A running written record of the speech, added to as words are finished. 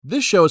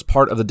This show is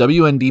part of the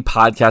WND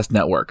Podcast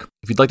Network.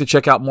 If you'd like to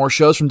check out more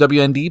shows from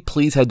WND,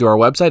 please head to our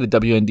website at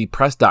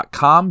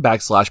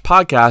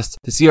wndpress.com/podcast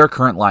to see our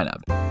current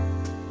lineup.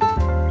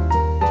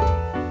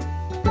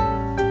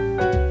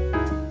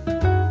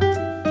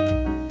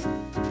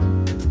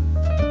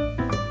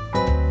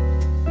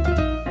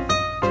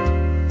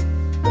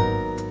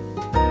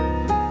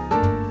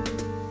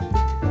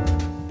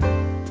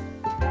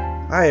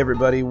 Hi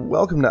everybody,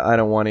 welcome to I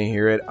Don't Want to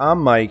Hear It. I'm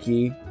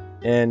Mikey,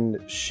 and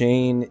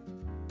Shane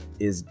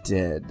is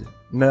dead.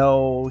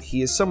 No,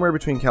 he is somewhere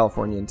between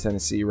California and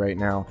Tennessee right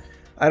now.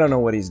 I don't know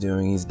what he's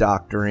doing. He's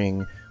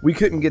doctoring. We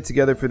couldn't get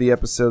together for the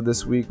episode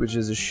this week, which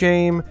is a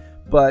shame,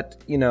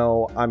 but, you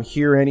know, I'm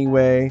here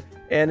anyway,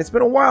 and it's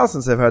been a while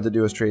since I've had to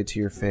do a straight to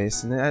your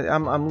face, and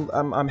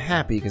I'm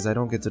happy because I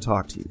don't get to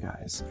talk to you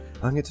guys.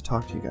 I don't get to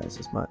talk to you guys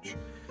as much.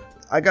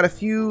 I got a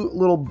few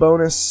little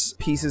bonus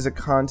pieces of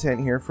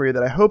content here for you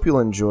that I hope you'll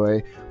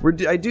enjoy.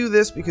 I do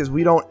this because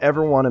we don't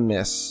ever want to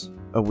miss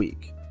a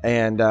week.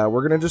 And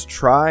we're going to just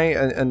try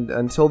and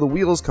until the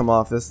wheels come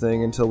off this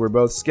thing, until we're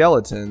both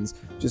skeletons,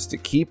 just to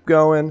keep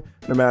going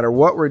no matter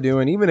what we're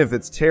doing. Even if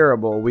it's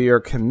terrible, we are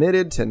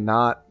committed to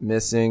not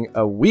missing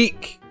a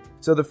week.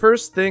 So the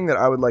first thing that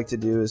I would like to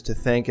do is to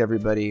thank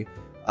everybody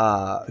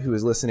who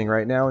is listening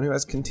right now and who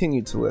has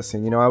continued to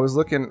listen. You know, I was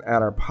looking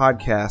at our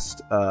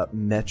podcast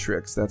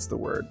metrics. That's the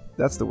word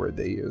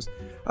they use.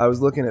 I was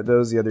looking at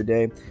those the other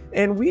day,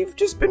 and we've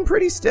just been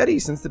pretty steady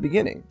since the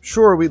beginning.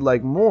 Sure, we'd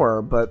like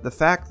more, but the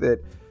fact that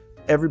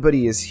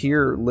everybody is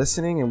here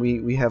listening and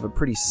we have a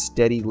pretty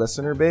steady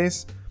listener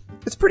base,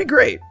 it's pretty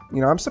great.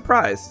 You know, I'm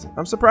surprised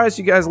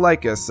you guys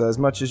like us as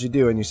much as you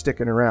do and you're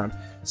sticking around.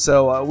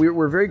 So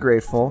we're very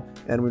grateful,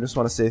 and we just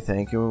want to say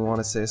thank you. And we want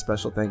to say a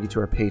special thank you to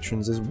our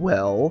patrons as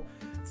well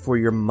for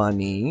your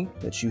money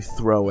that you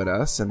throw at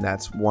us, and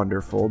that's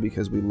wonderful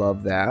because we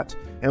love that.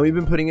 And we've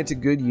been putting it to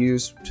good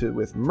use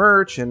with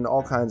merch and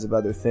all kinds of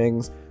other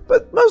things,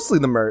 but mostly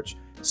the merch.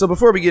 So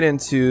before we get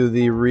into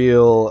the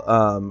real,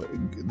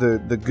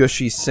 the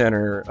gushy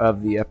center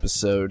of the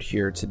episode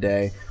here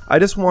today, I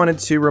just wanted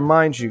to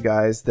remind you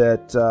guys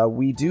that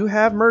we do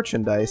have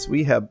merchandise.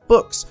 We have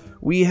books,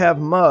 we have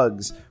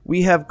mugs,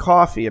 we have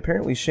coffee.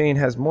 Apparently Shane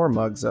has more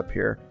mugs up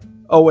here.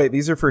 Oh wait,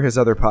 these are for his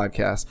other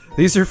podcast.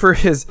 These are for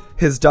his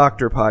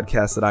doctor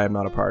podcast that I am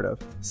not a part of.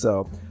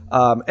 So,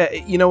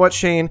 you know what,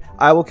 Shane?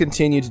 I will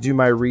continue to do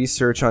my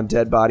research on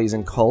dead bodies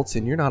and cults,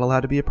 and you're not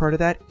allowed to be a part of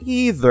that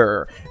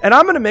either. And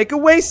I'm going to make a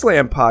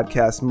Wasteland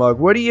podcast mug.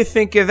 What do you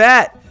think of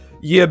that,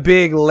 you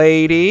big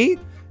lady?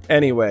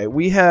 Anyway,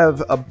 we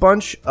have a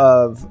bunch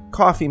of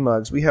coffee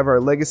mugs. We have our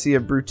Legacy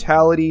of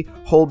Brutality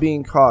whole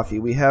bean coffee.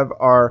 We have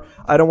our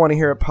I Don't Want to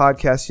Hear It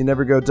podcast, You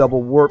Never Go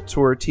Double Warp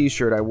Tour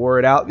t-shirt. I wore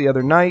it out the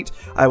other night.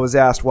 I was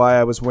asked why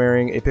I was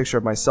wearing a picture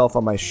of myself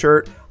on my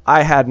shirt.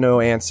 I had no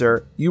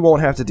answer. You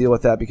won't have to deal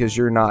with that because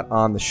you're not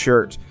on the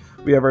shirt.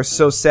 We have our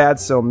So Sad,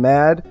 So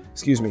Mad,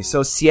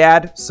 So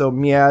Sad, So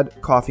Mad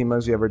coffee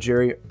mugs. We have our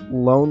Jerry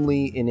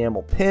Lonely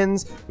enamel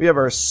pins. We have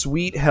our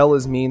sweet Hell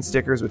Is Mean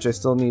stickers, which I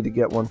still need to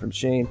get one from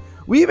Shane.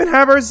 We even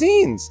have our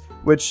zines,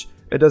 which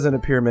it doesn't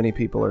appear many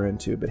people are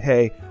into. But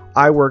hey,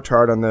 I worked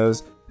hard on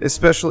those,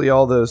 especially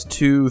all those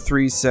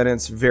 2-3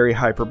 sentence, very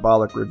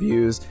hyperbolic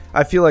reviews.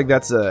 I feel like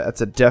that's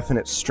a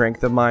definite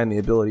strength of mine, the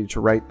ability to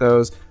write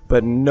those.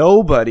 But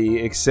nobody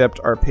except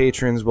our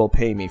patrons will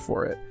pay me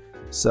for it.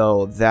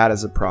 So that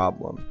is a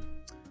problem.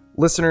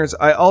 Listeners,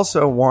 I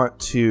also want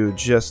to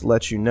just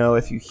let you know,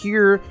 if you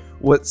hear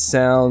what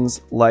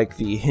sounds like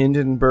the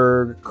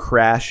Hindenburg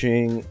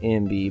crashing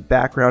in the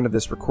background of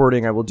this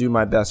recording, I will do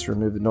my best to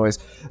remove the noise.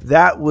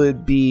 That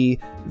would be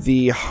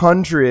the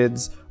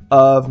hundreds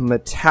of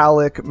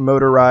metallic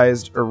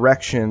motorized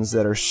erections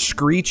that are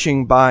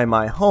screeching by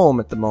my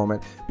home at the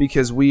moment,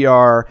 because we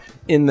are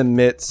in the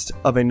midst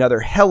of another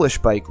hellish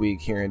bike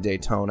week here in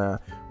Daytona,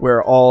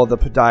 where all the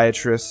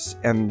podiatrists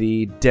and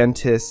the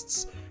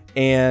dentists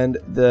and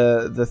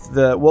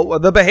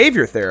the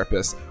behavior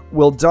therapists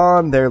will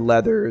don their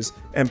leathers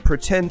and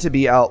pretend to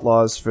be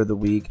outlaws for the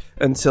week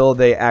until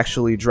they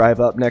actually drive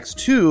up next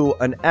to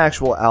an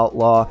actual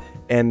outlaw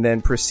and then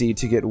proceed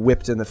to get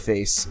whipped in the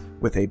face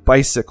with a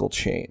bicycle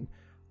chain.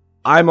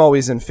 I'm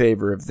always in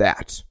favor of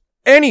that.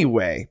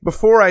 Anyway,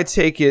 before I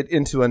take it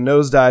into a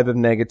nosedive of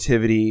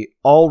negativity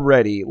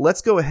already,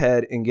 let's go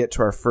ahead and get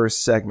to our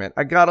first segment.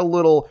 I got a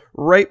little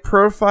right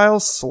profile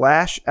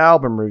 /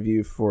 album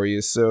review for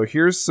you. So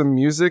here's some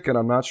music, and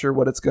I'm not sure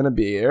what it's going to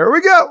be. Here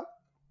we go!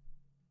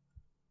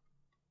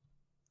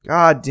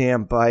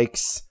 Goddamn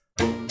bikes.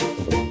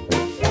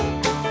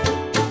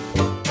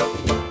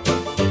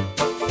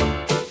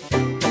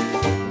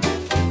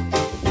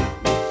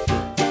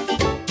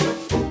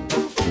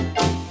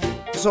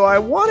 So I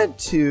wanted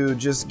to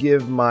just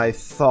give my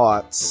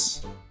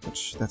thoughts,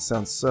 which that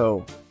sounds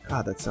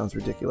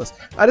ridiculous.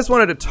 I just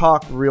wanted to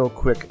talk real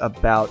quick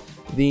about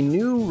the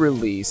new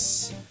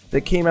release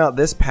that came out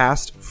this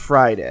past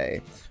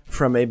Friday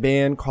from a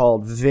band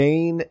called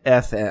Vane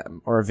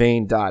FM, or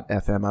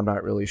Vane.fm. I'm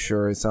not really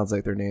sure. It sounds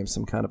like their name's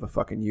some kind of a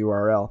fucking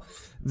URL.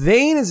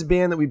 Vane is a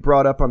band that we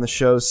brought up on the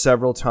show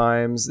several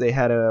times. They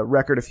had a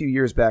record a few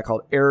years back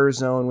called Error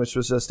Zone, which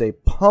was just a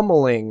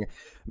pummeling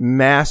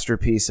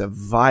masterpiece of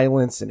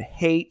violence and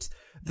hate.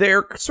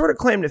 Their sort of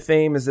claim to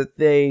fame is that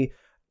they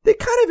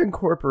kind of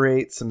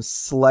incorporate some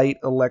slight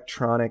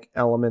electronic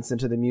elements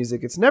into the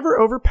music. It's never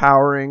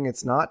overpowering.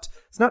 It's not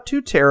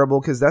too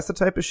terrible, because that's the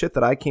type of shit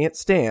that I can't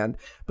stand.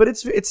 But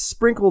it's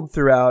sprinkled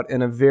throughout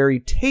in a very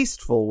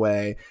tasteful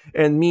way.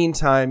 And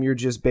meantime, you're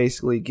just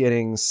basically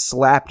getting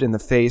slapped in the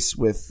face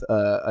with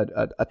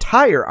a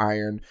tire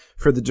iron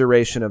for the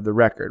duration of the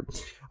record.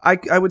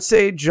 I would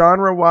say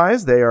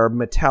genre-wise, they are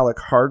metallic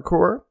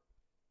hardcore.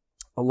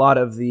 A lot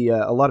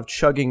of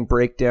chugging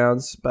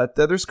breakdowns, but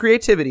there's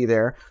creativity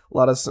there. A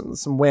lot of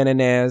some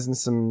wah-na-nas and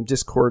some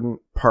discordant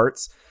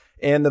parts,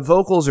 and the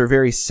vocals are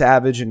very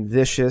savage and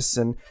vicious,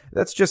 and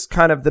that's just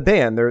kind of the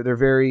band. They're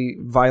very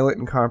violent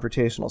and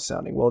confrontational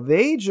sounding. Well,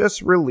 they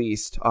just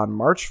released on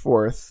March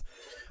 4th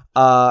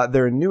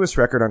their newest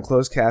record on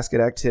Closed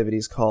Casket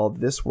Activities called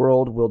 "This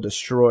World Will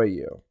Destroy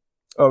You."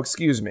 Oh,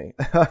 excuse me.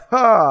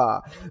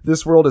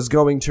 This world is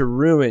going to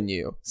ruin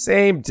you.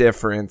 Same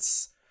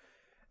difference.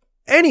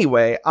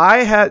 Anyway,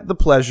 I had the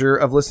pleasure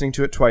of listening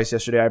to it twice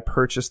yesterday. I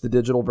purchased the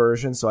digital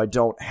version, so I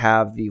don't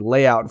have the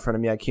layout in front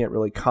of me. I can't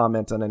really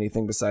comment on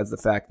anything besides the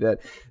fact that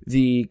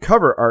the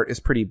cover art is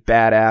pretty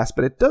badass,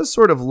 but it does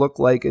sort of look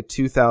like a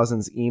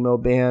 2000s emo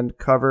band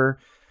cover.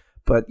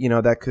 But,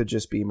 that could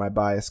just be my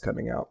bias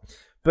coming out.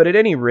 But at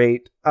any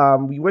rate,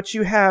 what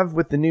you have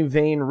with the new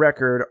Vane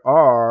record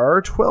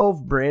are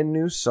 12 brand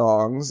new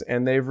songs,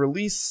 and they've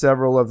released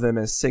several of them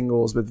as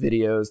singles with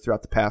videos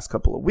throughout the past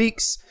couple of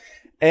weeks.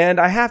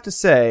 And I have to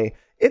say,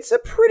 it's a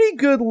pretty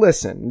good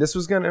listen. This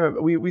was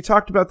we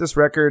talked about this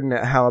record and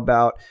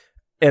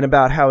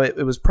about how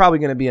it was probably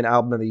going to be an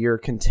album of the year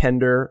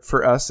contender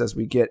for us as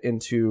we get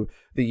into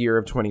the year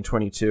of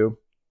 2022.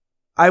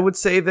 I would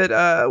say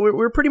that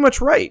we're pretty much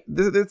right.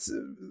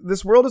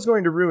 This World is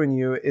Going to Ruin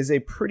You is a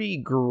pretty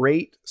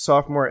great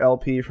sophomore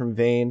LP from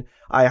Vane.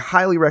 I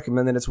highly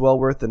recommend it. It's well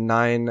worth the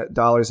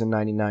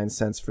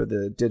 $9.99 for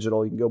the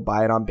digital. You can go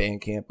buy it on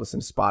Bandcamp, listen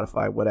to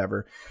Spotify,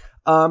 whatever.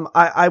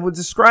 I would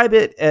describe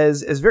it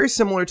as very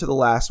similar to the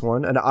last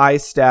one, an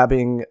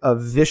eye-stabbing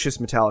of vicious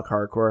metallic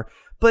hardcore.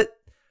 But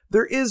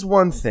there is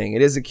one thing.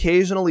 It is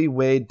occasionally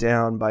weighed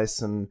down by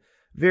some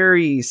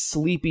very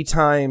Sleepy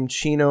Time,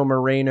 Chino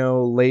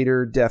Moreno,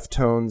 later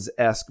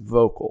Deftones-esque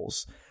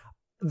vocals.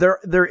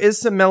 There is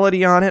some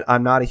melody on it.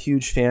 I'm not a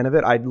huge fan of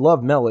it. I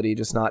love melody,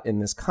 just not in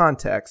this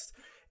context.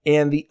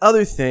 And the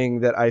other thing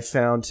that I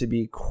found to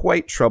be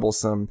quite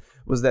troublesome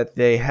was that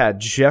they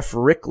had Jeff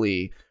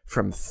Rickley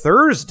from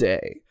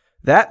Thursday,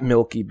 that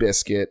Milky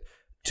Biscuit,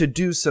 to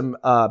do some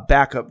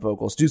backup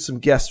vocals, do some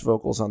guest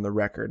vocals on the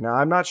record. Now,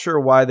 I'm not sure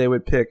why they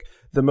would pick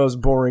the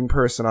most boring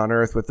person on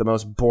earth with the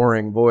most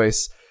boring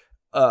voice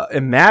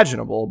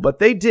imaginable, but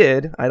they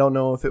did. I don't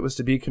know if it was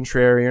to be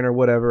contrarian or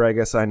whatever. I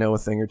guess I know a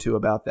thing or two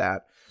about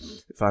that,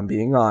 if I'm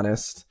being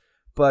honest.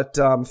 But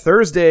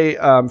Thursday,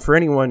 for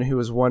anyone who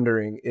is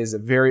wondering, is a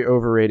very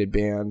overrated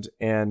band,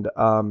 and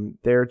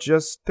they're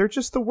just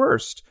the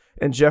worst.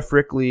 And Jeff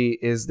Rickley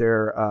is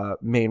their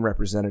main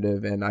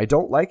representative, and I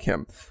don't like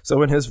him. So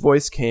when his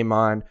voice came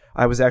on,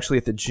 I was actually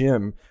at the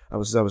gym. I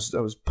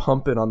was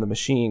pumping on the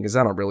machine because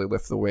I don't really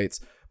lift the weights,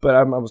 but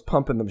I was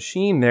pumping the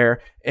machine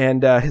there,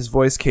 and his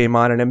voice came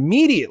on, and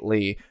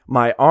immediately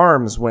my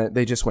arms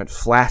went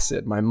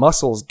flaccid. My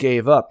muscles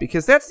gave up,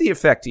 because that's the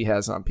effect he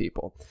has on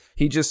people.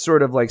 He just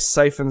sort of like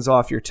siphons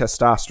off your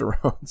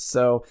testosterone.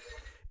 So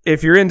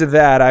if you're into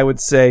that, I would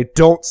say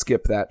don't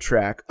skip that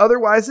track.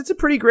 Otherwise, it's a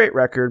pretty great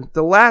record.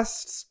 The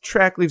last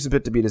track leaves a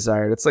bit to be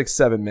desired. It's like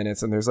 7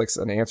 minutes, and there's like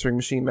an answering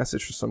machine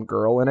message for some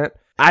girl in it.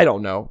 I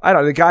don't know.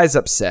 The guy's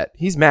upset.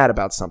 He's mad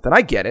about something.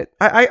 I get it.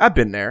 I've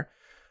been there.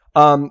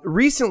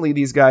 Recently,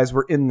 these guys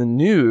were in the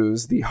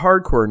news, the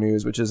hardcore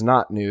news, which is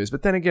not news.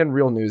 But then again,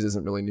 real news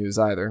isn't really news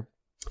either.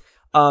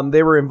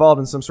 They were involved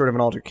in some sort of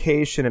an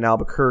altercation in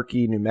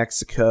Albuquerque, New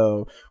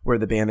Mexico, where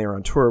the band they were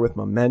on tour with,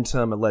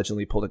 Momentum,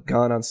 allegedly pulled a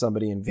gun on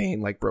somebody in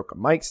Vane, like broke a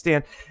mic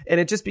stand. And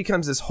it just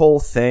becomes this whole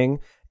thing.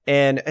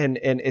 And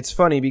it's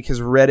funny because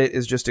Reddit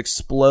is just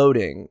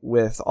exploding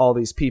with all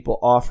these people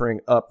offering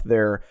up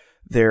their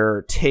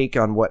take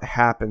on what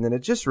happened. And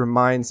it just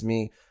reminds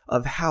me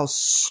of how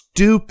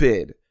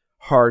stupid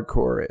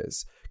hardcore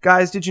is.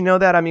 Guys, did you know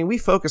that? I mean, we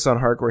focus on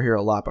hardcore here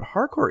a lot, but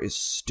hardcore is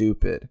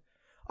stupid.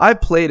 I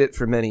played it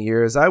for many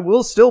years. I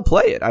will still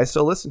play it. I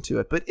still listen to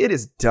it, but it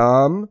is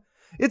dumb.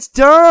 It's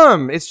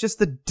dumb. It's just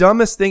the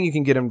dumbest thing you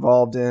can get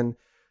involved in.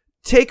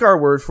 Take our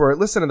word for it.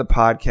 Listen to the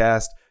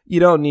podcast. You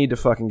don't need to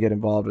fucking get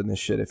involved in this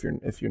shit if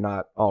you're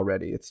not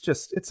already.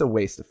 It's a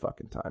waste of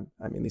fucking time.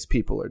 I mean, these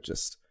people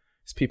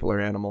are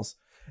animals.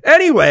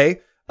 Anyway,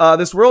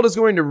 This World is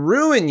Going to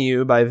Ruin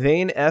You by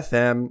Vane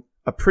FM.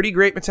 A pretty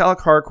great metallic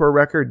hardcore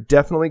record.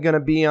 Definitely going to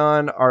be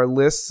on our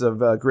lists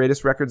of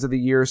greatest records of the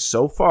year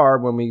so far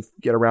when we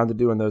get around to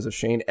doing those if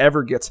Shane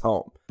ever gets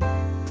home.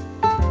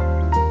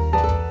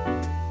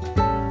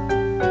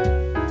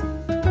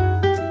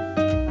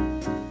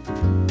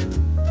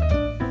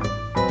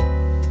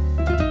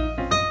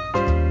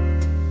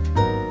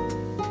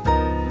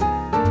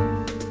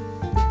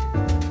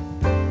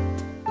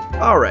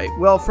 All right,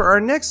 well, for our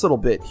next little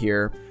bit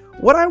here,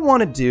 what I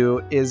want to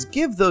do is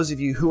give those of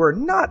you who are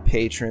not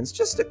patrons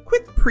just a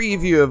quick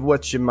preview of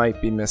what you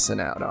might be missing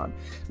out on.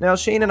 Now,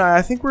 Shane and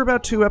I think we're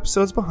about 2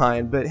 episodes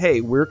behind, but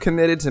hey, we're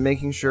committed to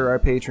making sure our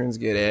patrons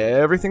get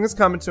everything that's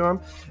coming to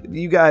them.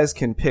 You guys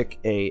can pick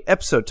a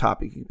episode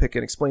topic. You can pick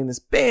and explain this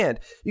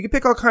band. You can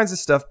pick all kinds of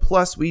stuff.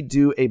 Plus, we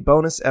do a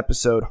bonus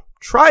episode,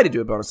 try to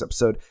do a bonus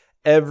episode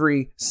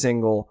every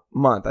single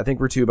month. I think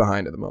we're 2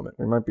 behind at the moment.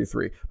 There might be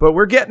 3. But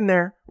we're getting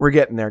there. We're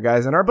getting there,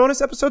 guys. And our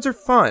bonus episodes are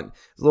fun.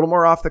 It's a little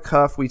more off the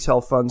cuff. We tell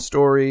fun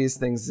stories,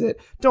 things that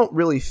don't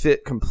really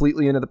fit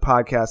completely into the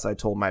podcast. I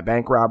told my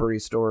bank robbery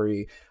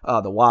story,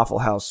 the Waffle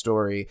House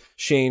story.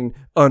 Shane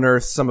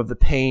unearthed some of the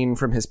pain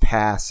from his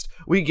past.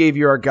 We gave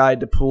you our guide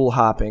to pool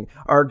hopping,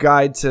 our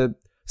guide to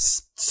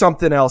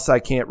something else I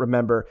can't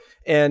remember.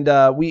 And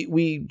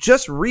we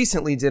just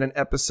recently did an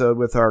episode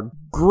with our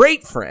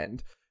great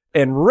friend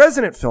and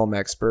resident film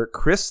expert,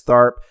 Chris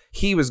Tharp.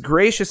 He was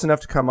gracious enough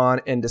to come on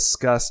and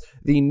discuss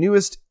the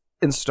newest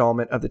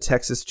installment of the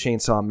Texas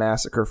Chainsaw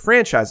Massacre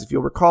franchise. If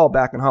you'll recall,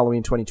 back in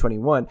Halloween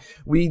 2021,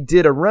 we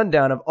did a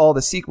rundown of all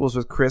the sequels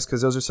with Chris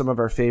because those are some of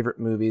our favorite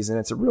movies, and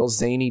it's a real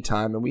zany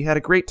time, and we had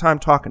a great time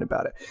talking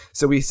about it.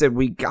 So we said,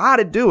 we got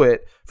to do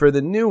it for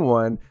the new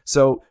one.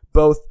 So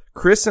both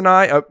Chris and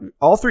I,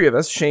 all 3 of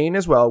us, Shane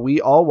as well, we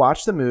all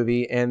watched the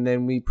movie, and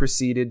then we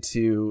proceeded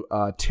to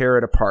tear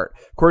it apart.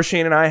 Of course,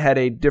 Shane and I had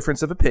a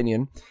difference of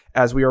opinion,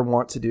 as we are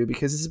wont to do,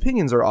 because his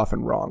opinions are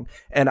often wrong.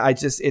 And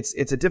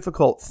it's a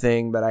difficult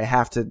thing, but I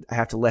have to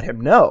let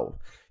him know.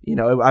 You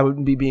know, I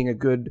wouldn't be being a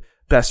good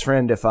best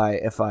friend if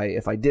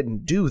I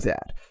didn't do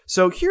that.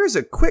 So here's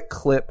a quick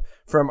clip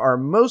from our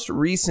most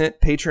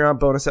recent Patreon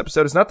bonus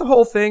episode. It's not the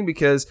whole thing,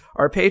 because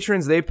our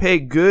patrons, they pay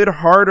good,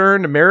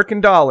 hard-earned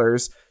American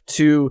dollars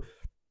to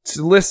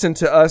listen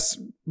to us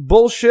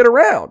bullshit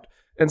around.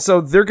 And so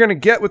they're going to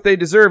get what they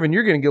deserve, and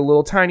you're going to get a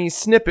little tiny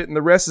snippet, and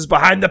the rest is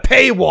behind the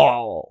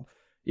paywall.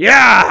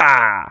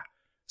 Yeah!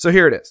 So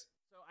here it is.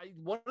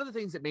 One of the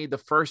things that made the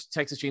first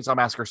Texas Chainsaw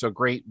Massacre so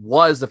great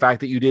was the fact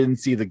that you didn't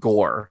see the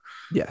gore.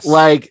 Yes.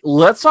 Like,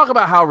 let's talk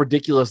about how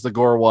ridiculous the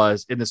gore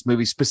was in this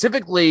movie,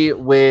 specifically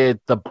with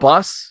the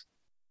bus,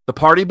 the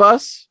party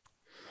bus,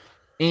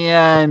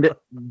 and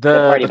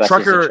the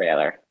trucker.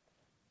 Trailer.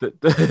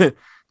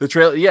 The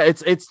trailer, yeah,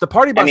 it's the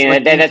party bus. I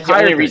mean, that's the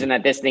only reason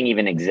that this thing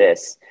even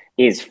exists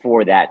is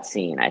for that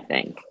scene. I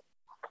think,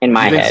 in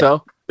my head,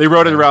 so they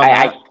wrote it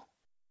around.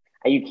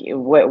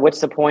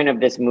 What's the point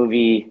of this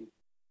movie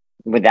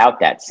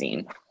without that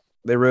scene?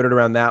 They wrote it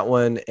around that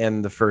one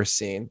and the first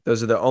scene.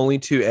 Those are the only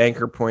 2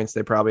 anchor points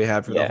they probably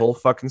had for the whole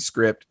fucking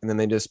script, and then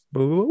they just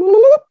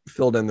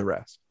filled in the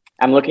rest.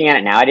 I'm looking at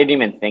it now. I didn't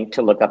even think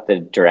to look up the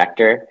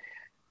director,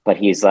 but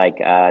he's like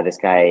this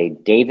guy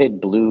David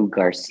Blue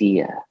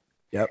Garcia.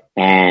 Yep.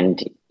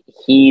 And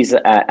he's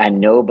a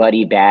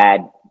nobody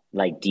bad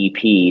like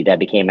DP that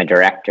became a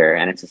director.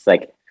 And it's just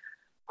like,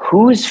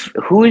 who's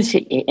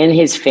in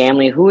his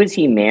family? Who is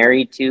he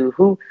married to?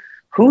 Who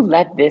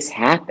let this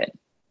happen?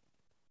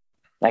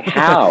 Like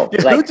how?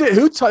 Yeah, like,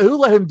 who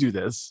let him do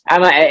this?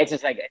 It's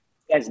just like,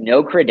 he has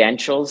no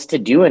credentials to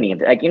do any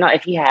of it. Like, you know,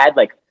 if he had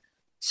like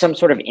some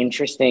sort of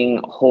interesting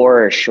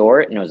horror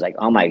short and it was like,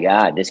 oh my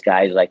God, this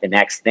guy's like the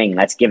next thing,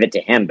 let's give it to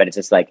him. But it's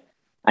just like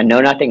a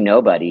know-nothing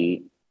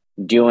nobody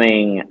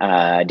doing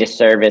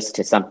disservice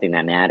to something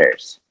that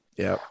matters.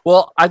 Yeah.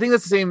 Well, I think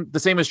that's the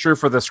same is true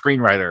for the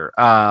screenwriter,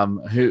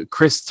 who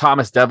Chris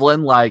Thomas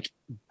Devlin. Like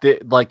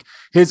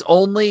his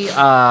only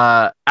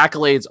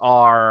accolades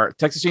are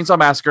Texas Chainsaw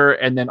Massacre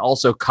and then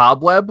also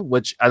Cobweb,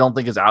 which I don't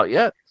think is out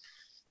yet.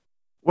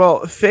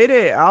 Well, I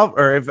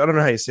don't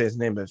know how you say his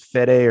name, but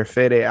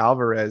Fede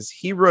Alvarez,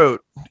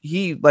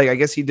 I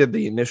guess he did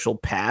the initial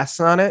pass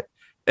on it,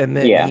 and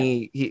then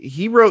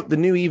he wrote the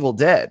new Evil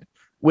Dead,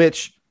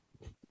 which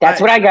that's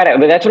what I got it,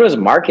 but that's what it was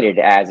marketed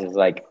as. Is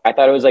like, I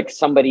thought it was like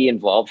somebody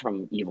involved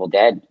from Evil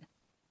Dead.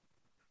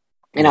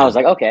 And I was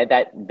like, okay,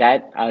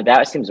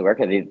 that seems to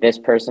work. This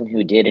person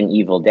who did an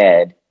Evil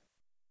Dead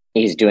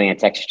is doing a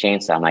Texas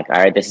Chainsaw. I'm like,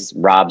 all right, this is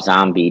Rob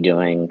Zombie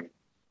doing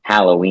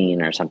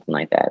Halloween or something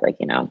like that. Like,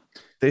 you know,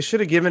 they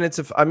should have given it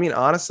to, I mean,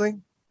 honestly,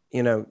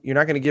 you know, you're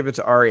not going to give it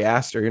to Ari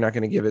Aster. You're not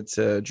going to give it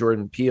to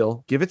Jordan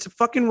Peele. Give it to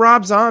fucking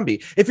Rob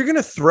Zombie. If you're going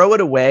to throw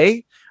it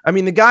away, I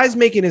mean, the guy's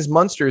making his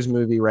Monsters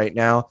movie right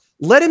now.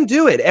 Let him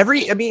do it.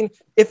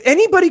 If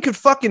anybody could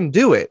fucking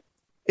do it,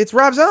 it's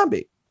Rob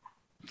Zombie.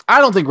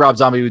 I don't think Rob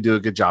Zombie would do a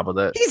good job with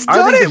it. He's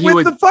done it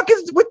with the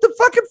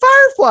fucking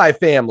Firefly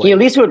family. He at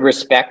least would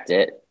respect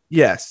it.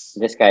 Yes.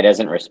 This guy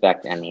doesn't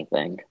respect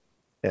anything.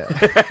 Yeah.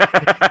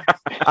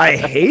 I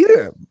hate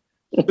him.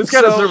 This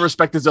guy doesn't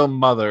respect his own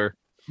mother.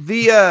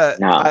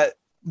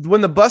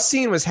 When the bus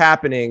scene was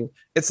happening,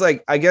 it's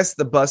like, I guess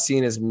the bus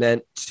scene is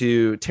meant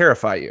to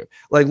terrify you.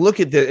 Like, look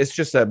at this. It's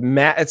just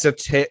it's a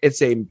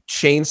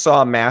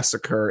chainsaw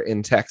massacre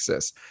in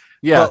Texas.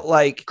 Yeah, but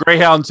like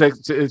Greyhound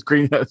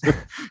Greenhouse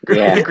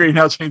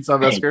Chainsaw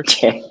Massacre.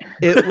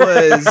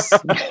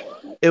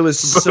 It was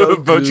so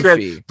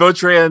goofy.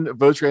 Votran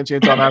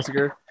Chainsaw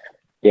Massacre.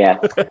 Yeah,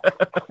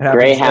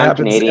 Greyhound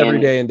Canadian every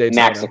day in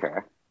Daytona.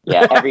 Massacre.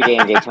 Yeah, every day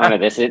in Daytona,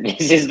 this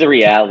is the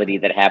reality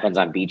that happens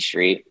on Beach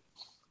Street.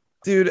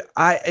 Dude,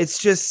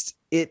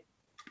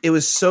 it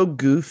was so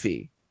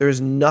goofy. There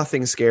was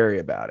nothing scary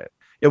about it.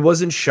 It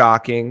wasn't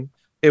shocking.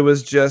 It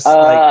was just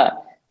like,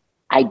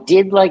 I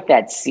did like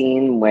that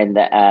scene when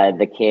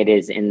the kid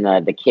is in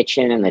the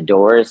kitchen and the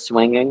door is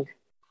swinging.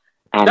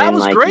 And That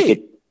was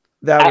great.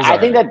 I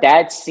think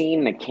that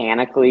scene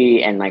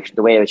mechanically and like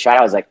the way it was shot,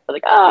 I was like,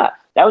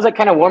 that was like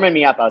kind of warming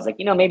me up. I was like,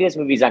 maybe this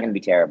movie's not going to be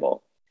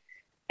terrible.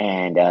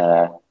 And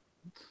I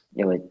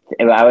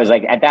was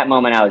like, at that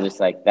moment, I was just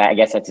like, I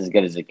guess that's as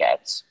good as it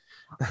gets.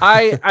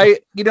 I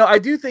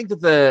do think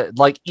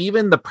that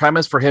even the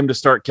premise for him to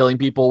start killing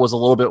people was a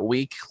little bit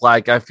weak.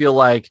 Like, I feel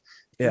like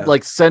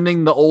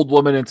sending the old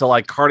woman into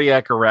like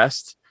cardiac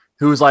arrest,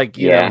 who's like,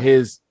 you know,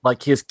 his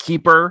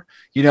keeper,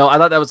 I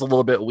thought that was a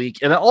little bit weak.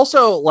 And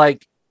also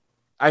like,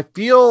 I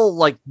feel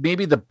like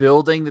maybe the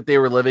building that they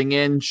were living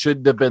in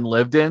shouldn't have been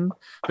lived in,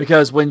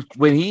 because when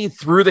he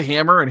threw the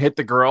hammer and hit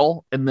the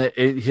girl and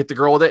it hit the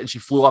girl with it and she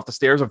flew off the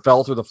stairs and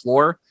fell through the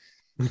floor.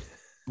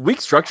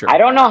 Weak structure. I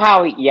don't know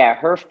how,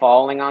 her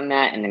falling on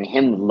that and then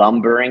him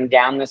lumbering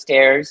down the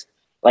stairs.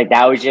 Like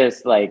that was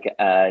just like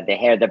the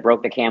hair that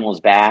broke the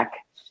camel's back.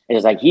 It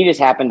was like he just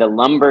happened to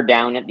lumber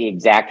down it the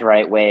exact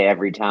right way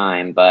every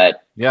time.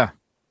 But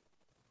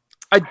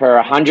her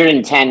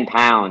 110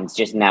 pounds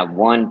just in that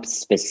one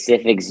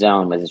specific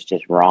zone was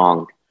just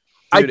wrong.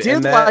 Dude, I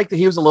did like that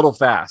he was a little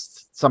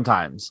fast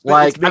sometimes.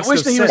 Like, I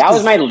wish that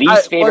was my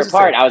least favorite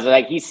part. I was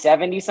like, he's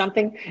 70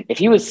 something. If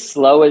he was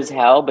slow as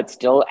hell, but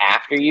still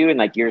after you, and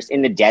like you're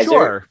in the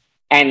desert,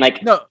 and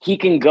like he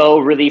can go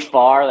really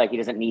far, like he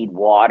doesn't need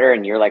water,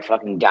 and you're like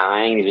fucking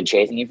dying. He's been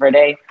chasing you for a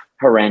day.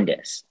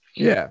 Horrendous.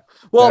 Yeah.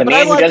 Well, the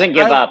man who doesn't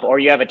give up, or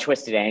you have a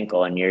twisted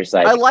ankle, and you're just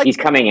like he's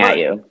coming at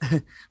you.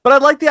 But I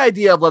like the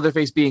idea of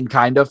Leatherface being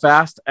kind of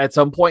fast at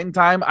some point in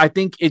time. I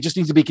think it just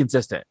needs to be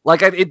consistent.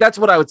 Like that's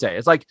what I would say.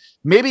 It's like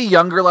maybe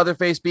younger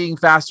Leatherface being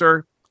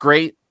faster.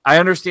 Great. I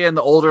understand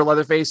the older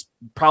Leatherface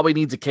probably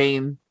needs a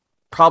cane.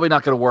 Probably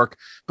not going to work.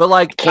 But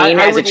like cane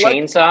as a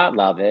chainsaw,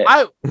 love it.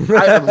 I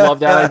love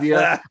that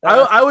idea.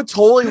 I would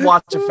totally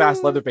watch a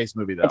fast Leatherface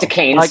movie though. It's a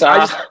cane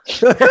saw.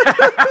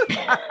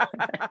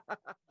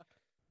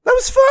 That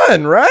was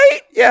fun, right?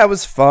 Yeah, it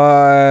was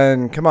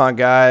fun. Come on,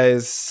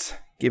 guys.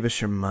 Give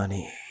us your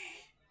money.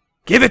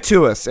 Give it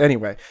to us.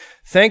 Anyway,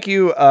 thank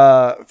you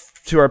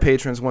to our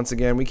patrons once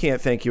again. We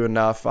can't thank you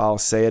enough. I'll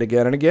say it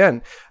again and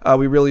again.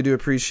 We really do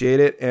appreciate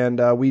it,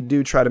 and we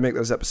do try to make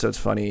those episodes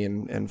funny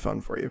and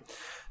fun for you.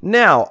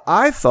 Now,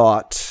 I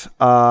thought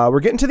we're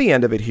getting to the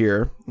end of it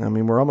here. I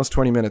mean, we're almost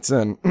 20 minutes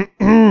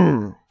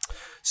in.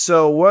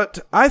 So what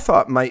I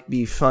thought might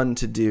be fun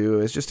to do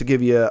is just to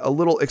give you a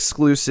little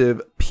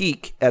exclusive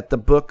peek at the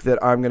book that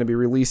I'm going to be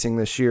releasing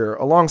this year.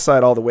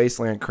 Alongside all the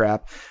Wasteland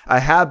crap, I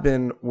have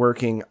been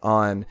working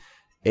on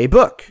a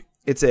book.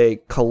 It's a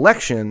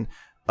collection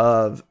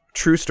of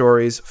true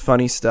stories,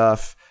 funny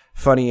stuff,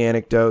 funny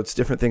anecdotes,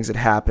 different things that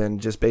happened,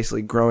 just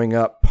basically growing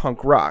up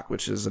punk rock,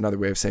 which is another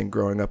way of saying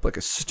growing up like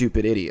a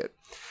stupid idiot.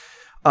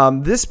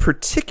 This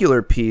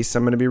particular piece,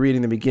 I'm going to be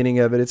reading the beginning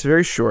of it. It's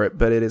very short,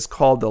 but it is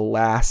called The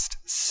Last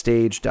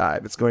Stage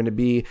Dive. It's going to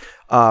be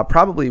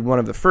probably one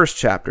of the first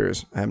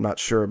chapters. I'm not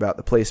sure about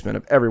the placement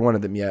of every one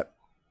of them yet.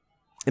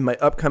 In my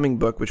upcoming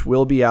book, which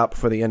will be out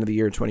before the end of the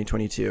year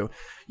 2022,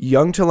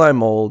 Young Till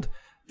I'm Old,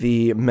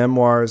 The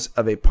Memoirs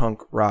of a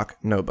Punk Rock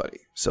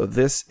Nobody. So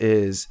this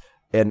is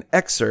an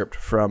excerpt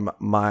from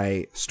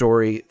my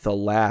story, The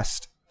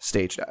Last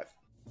Stage Dive.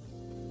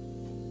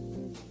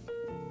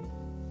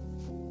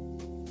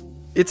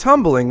 It's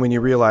humbling when you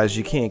realize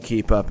you can't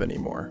keep up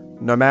anymore.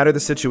 No matter the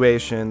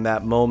situation,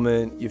 that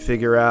moment you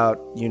figure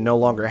out you no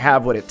longer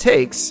have what it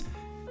takes,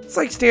 it's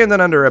like standing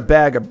under a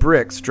bag of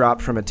bricks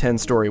dropped from a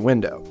 10-story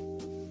window.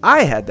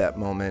 I had that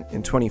moment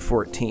in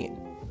 2014.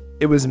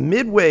 It was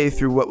midway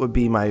through what would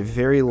be my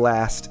very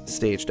last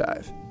stage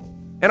dive.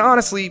 And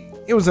honestly,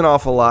 it was an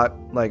awful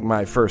lot like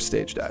my first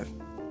stage dive.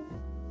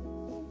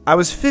 I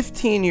was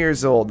 15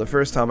 years old the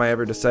first time I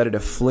ever decided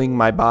to fling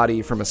my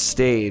body from a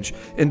stage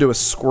into a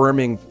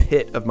squirming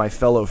pit of my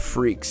fellow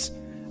freaks.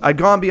 I'd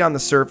gone beyond the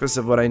surface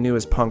of what I knew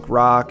as punk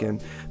rock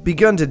and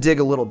begun to dig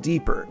a little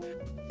deeper.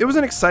 It was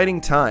an exciting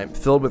time,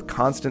 filled with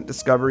constant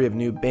discovery of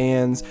new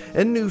bands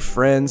and new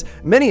friends,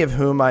 many of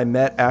whom I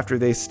met after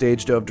they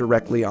stage dove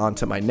directly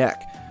onto my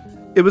neck.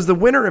 It was the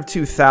winter of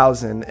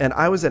 2000, and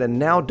I was at a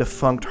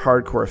now-defunct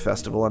hardcore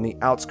festival on the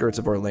outskirts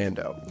of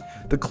Orlando.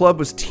 The club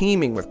was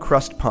teeming with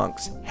crust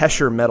punks,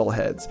 Hesher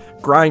metalheads,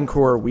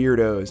 grindcore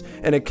weirdos,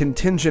 and a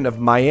contingent of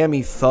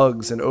Miami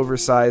thugs in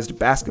oversized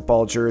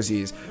basketball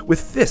jerseys with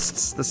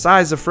fists the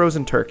size of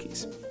frozen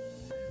turkeys.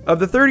 Of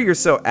the 30 or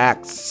so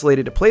acts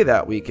slated to play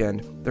that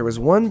weekend, there was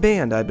one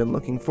band I'd been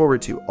looking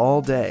forward to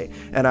all day,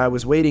 and I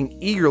was waiting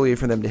eagerly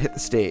for them to hit the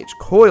stage,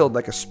 coiled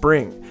like a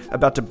spring,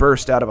 about to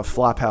burst out of a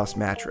flophouse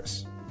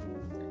mattress.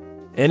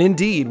 And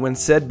indeed, when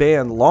said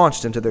band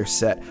launched into their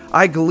set,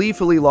 I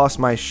gleefully lost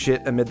my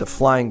shit amid the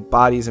flying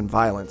bodies and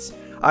violence.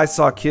 I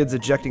saw kids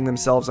ejecting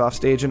themselves off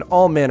stage in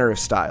all manner of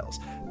styles.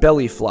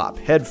 belly flop,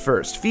 head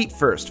first, feet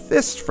first,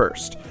 fist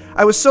first.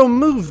 I was so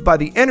moved by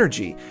the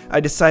energy, I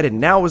decided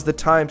now was the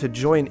time to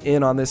join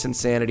in on this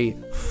insanity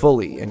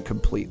fully and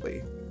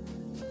completely.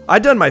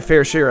 I'd done my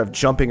fair share of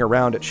jumping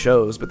around at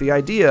shows, but the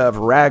idea of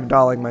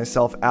ragdolling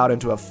myself out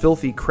into a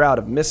filthy crowd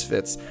of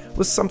misfits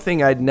was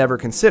something I'd never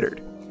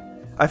considered.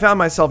 I found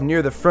myself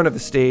near the front of the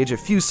stage a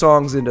few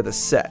songs into the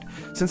set.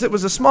 Since it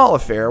was a small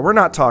affair, we're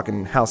not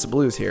talking House of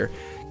Blues here,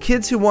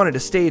 kids who wanted to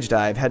stage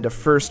dive had to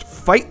first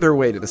fight their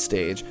way to the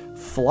stage,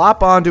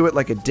 flop onto it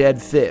like a dead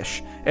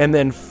fish, and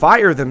then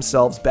fire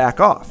themselves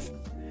back off.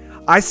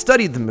 I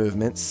studied the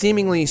movement,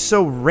 seemingly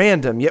so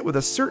random yet with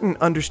a certain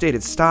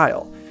understated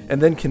style,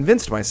 and then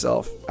convinced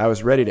myself I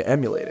was ready to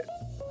emulate it.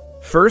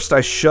 First,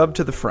 I shoved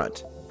to the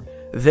front.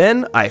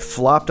 Then, I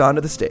flopped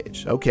onto the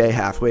stage. Okay,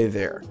 halfway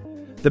there.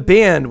 The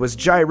band was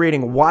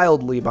gyrating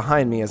wildly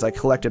behind me as I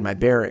collected my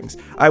bearings.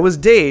 I was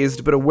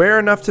dazed, but aware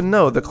enough to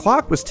know the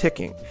clock was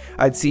ticking.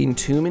 I'd seen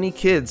too many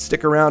kids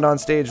stick around on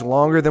stage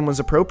longer than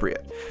was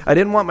appropriate. I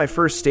didn't want my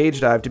first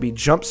stage dive to be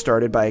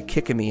jump-started by a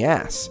kick in the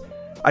ass.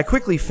 I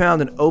quickly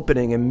found an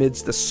opening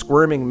amidst the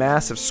squirming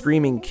mass of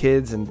screaming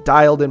kids and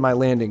dialed in my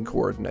landing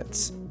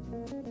coordinates.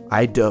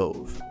 I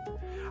dove.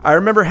 I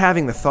remember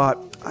having the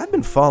thought, I've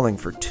been falling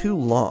for too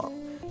long,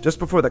 just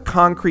before the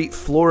concrete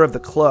floor of the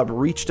club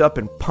reached up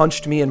and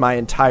punched me in my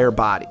entire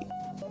body.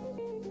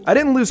 I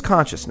didn't lose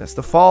consciousness.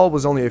 The fall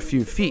was only a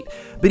few feet,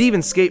 but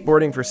even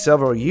skateboarding for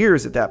several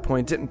years at that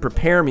point didn't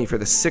prepare me for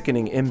the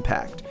sickening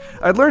impact.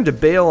 I'd learned to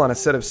bail on a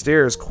set of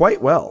stairs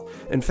quite well.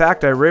 In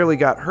fact, I rarely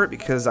got hurt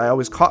because I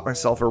always caught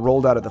myself or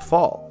rolled out of the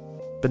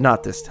fall. But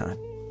not this time.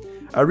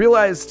 I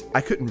realized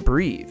I couldn't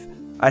breathe.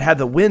 I'd had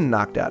the wind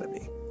knocked out of me.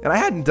 And I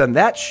hadn't done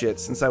that shit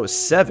since I was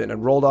 7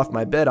 and rolled off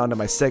my bed onto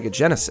my Sega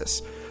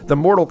Genesis. The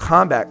Mortal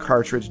Kombat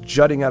cartridge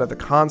jutting out of the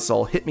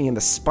console hit me in the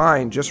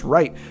spine just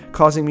right,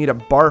 causing me to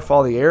barf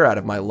all the air out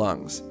of my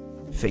lungs.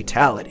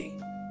 Fatality.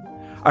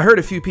 I heard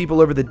a few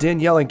people over the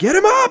din yelling, "Get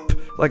him up!"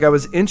 like I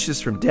was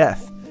inches from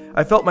death.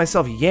 I felt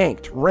myself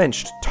yanked,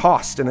 wrenched,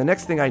 tossed, and the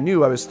next thing I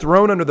knew, I was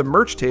thrown under the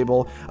merch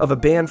table of a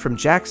band from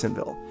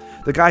Jacksonville.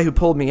 The guy who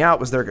pulled me out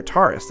was their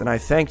guitarist, and I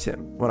thanked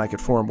him when I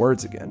could form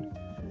words again.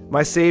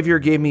 My savior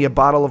gave me a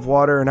bottle of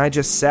water, and I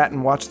just sat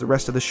and watched the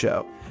rest of the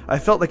show. I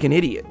felt like an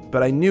idiot,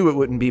 but I knew it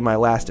wouldn't be my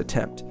last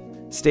attempt.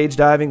 Stage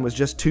diving was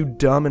just too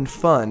dumb and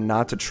fun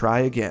not to try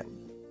again.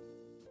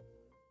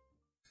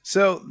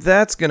 So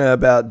that's going to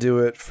about do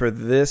it for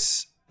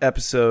this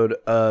episode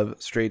of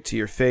Straight to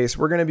Your Face.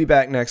 We're going to be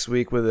back next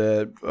week with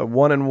a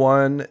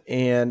one-on-one,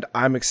 and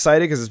I'm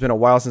excited because it's been a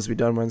while since we've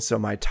done one, so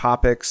my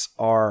topics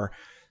are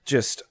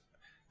just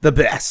the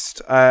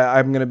best.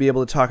 I'm going to be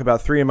able to talk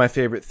about 3 of my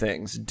favorite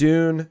things: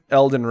 Dune,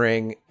 Elden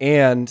Ring,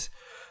 and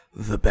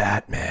the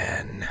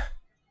Batman.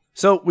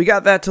 So we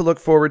got that to look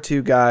forward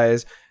to,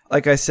 guys.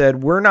 Like I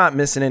said, we're not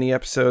missing any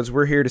episodes.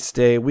 We're here to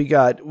stay. We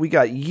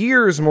got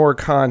years more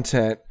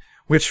content,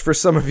 which for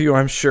some of you,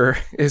 I'm sure,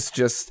 is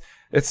just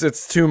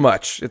it's too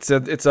much. It's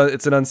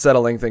an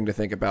unsettling thing to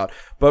think about.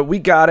 But we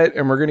got it,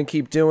 and we're going to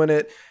keep doing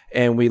it.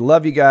 And we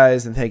love you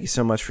guys, and thank you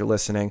so much for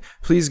listening.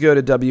 Please go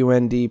to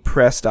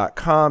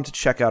wndpress.com to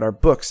check out our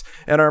books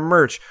and our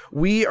merch.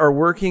 We are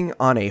working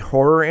on a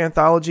horror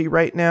anthology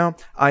right now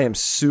I am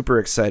super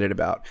excited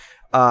about.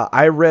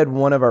 I read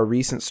one of our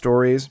recent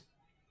stories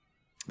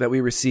that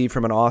we received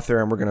from an author,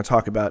 and we're going to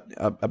talk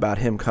about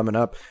him coming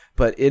up,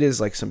 but it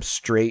is like some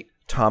straight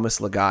Thomas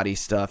Ligotti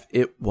stuff.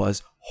 It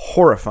was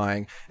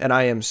horrifying, and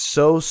I am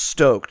so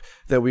stoked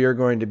that we are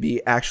going to be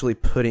actually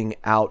putting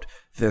out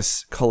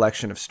this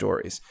collection of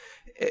stories.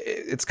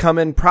 It's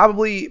coming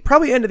probably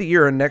end of the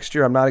year or next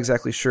year. I'm not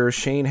exactly sure.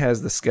 Shane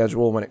has the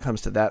schedule when it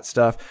comes to that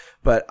stuff,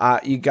 but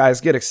you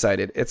guys get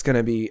excited. It's going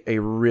to be a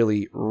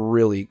really,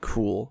 really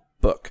cool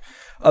book.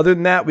 Other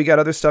than that, we got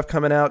other stuff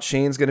coming out.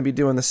 Shane's going to be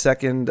doing the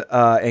second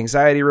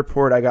anxiety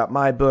report. I got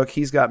my book.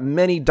 He's got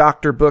many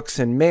doctor books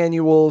and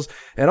manuals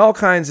and all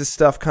kinds of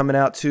stuff coming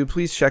out too.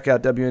 Please check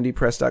out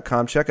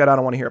wndpress.com. Check out I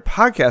Don't Want to Hear It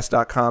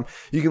podcast.com.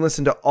 You can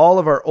listen to all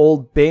of our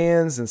old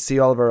bands and see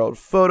all of our old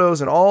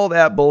photos and all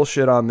that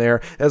bullshit on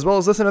there, as well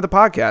as listen to the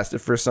podcast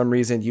if for some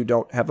reason you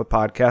don't have a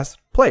podcast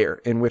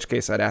player, in which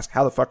case I'd ask,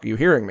 how the fuck are you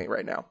hearing me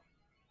right now?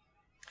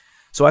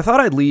 So I thought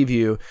I'd leave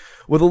you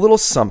with a little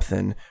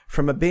something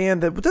from a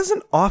band that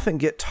doesn't often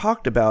get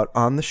talked about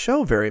on the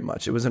show very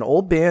much. It was an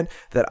old band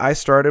that I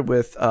started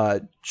with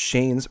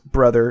Shane's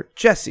brother,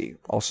 Jesse,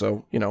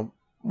 also,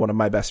 one of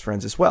my best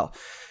friends as well.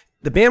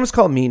 The band was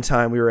called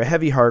Meantime. We were a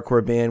heavy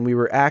hardcore band. We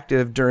were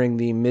active during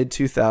the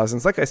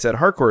mid-2000s. Like I said,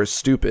 hardcore is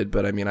stupid,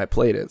 but I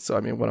played it, so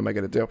what am I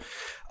going to do?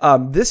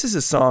 This is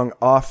a song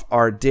off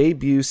our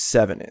debut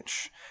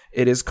 7-inch.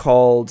 It is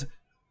called...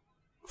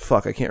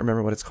 I can't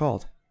remember what it's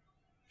called.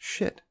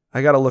 Shit,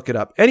 I gotta look it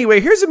up. Anyway,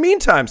 here's a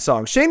Meantime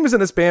song. Shane was in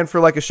this band for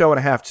like a show and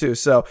a half too,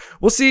 so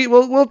we'll see.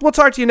 We'll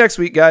talk to you next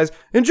week, guys.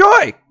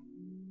 Enjoy!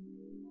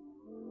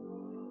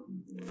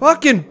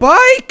 Fucking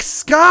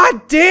bikes!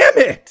 God damn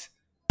it!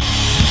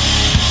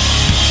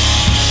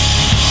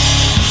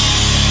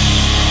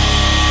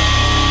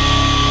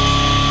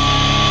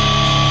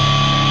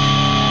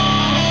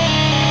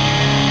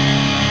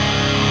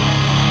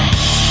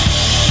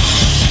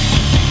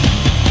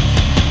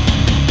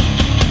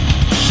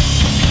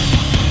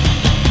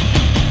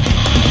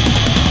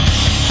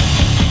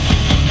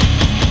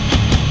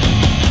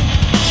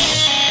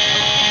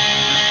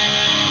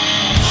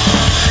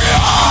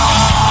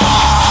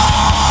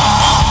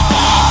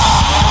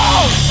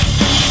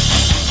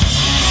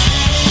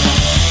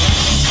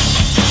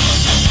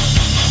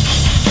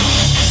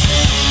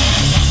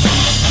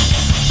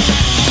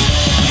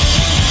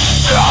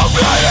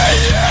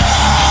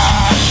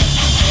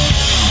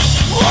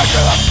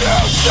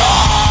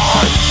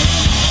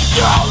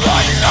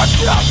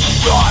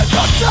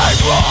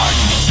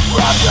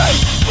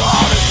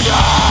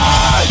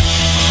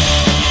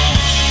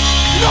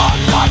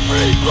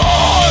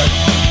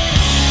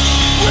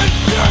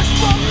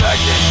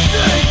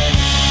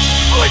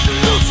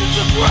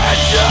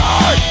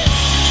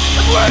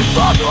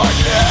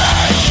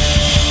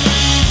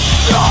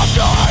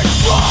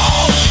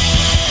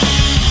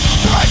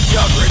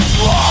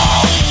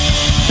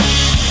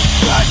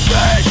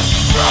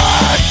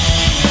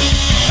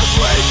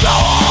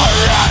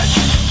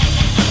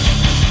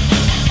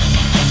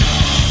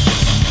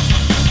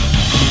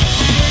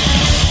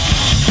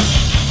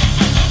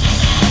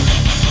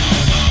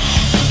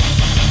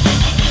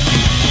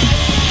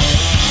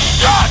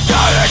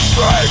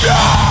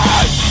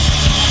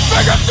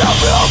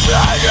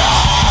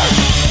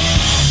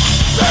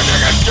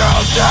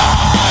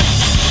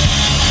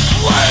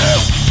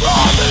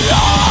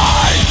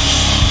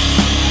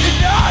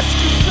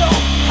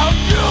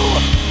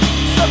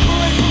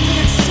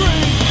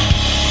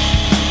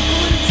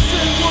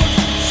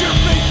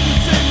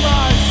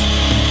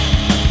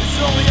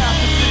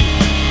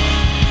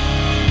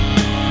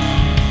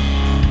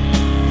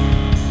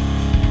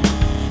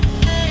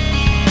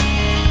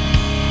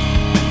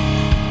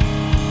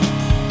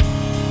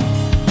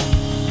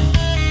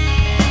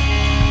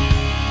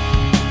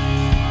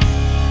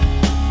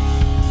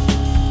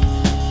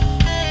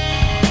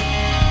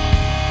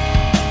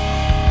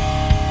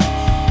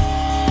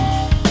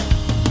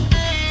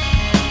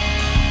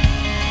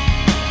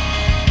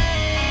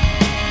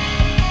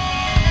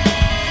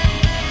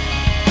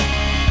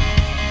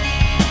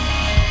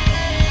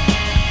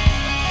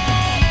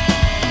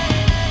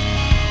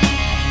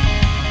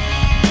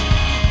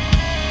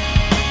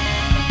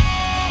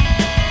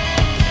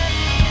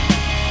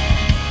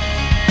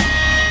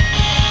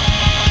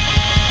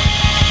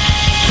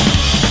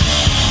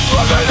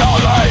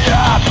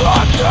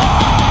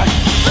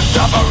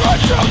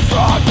 Separation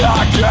from the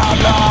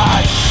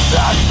camera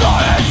that's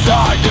not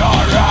inside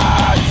your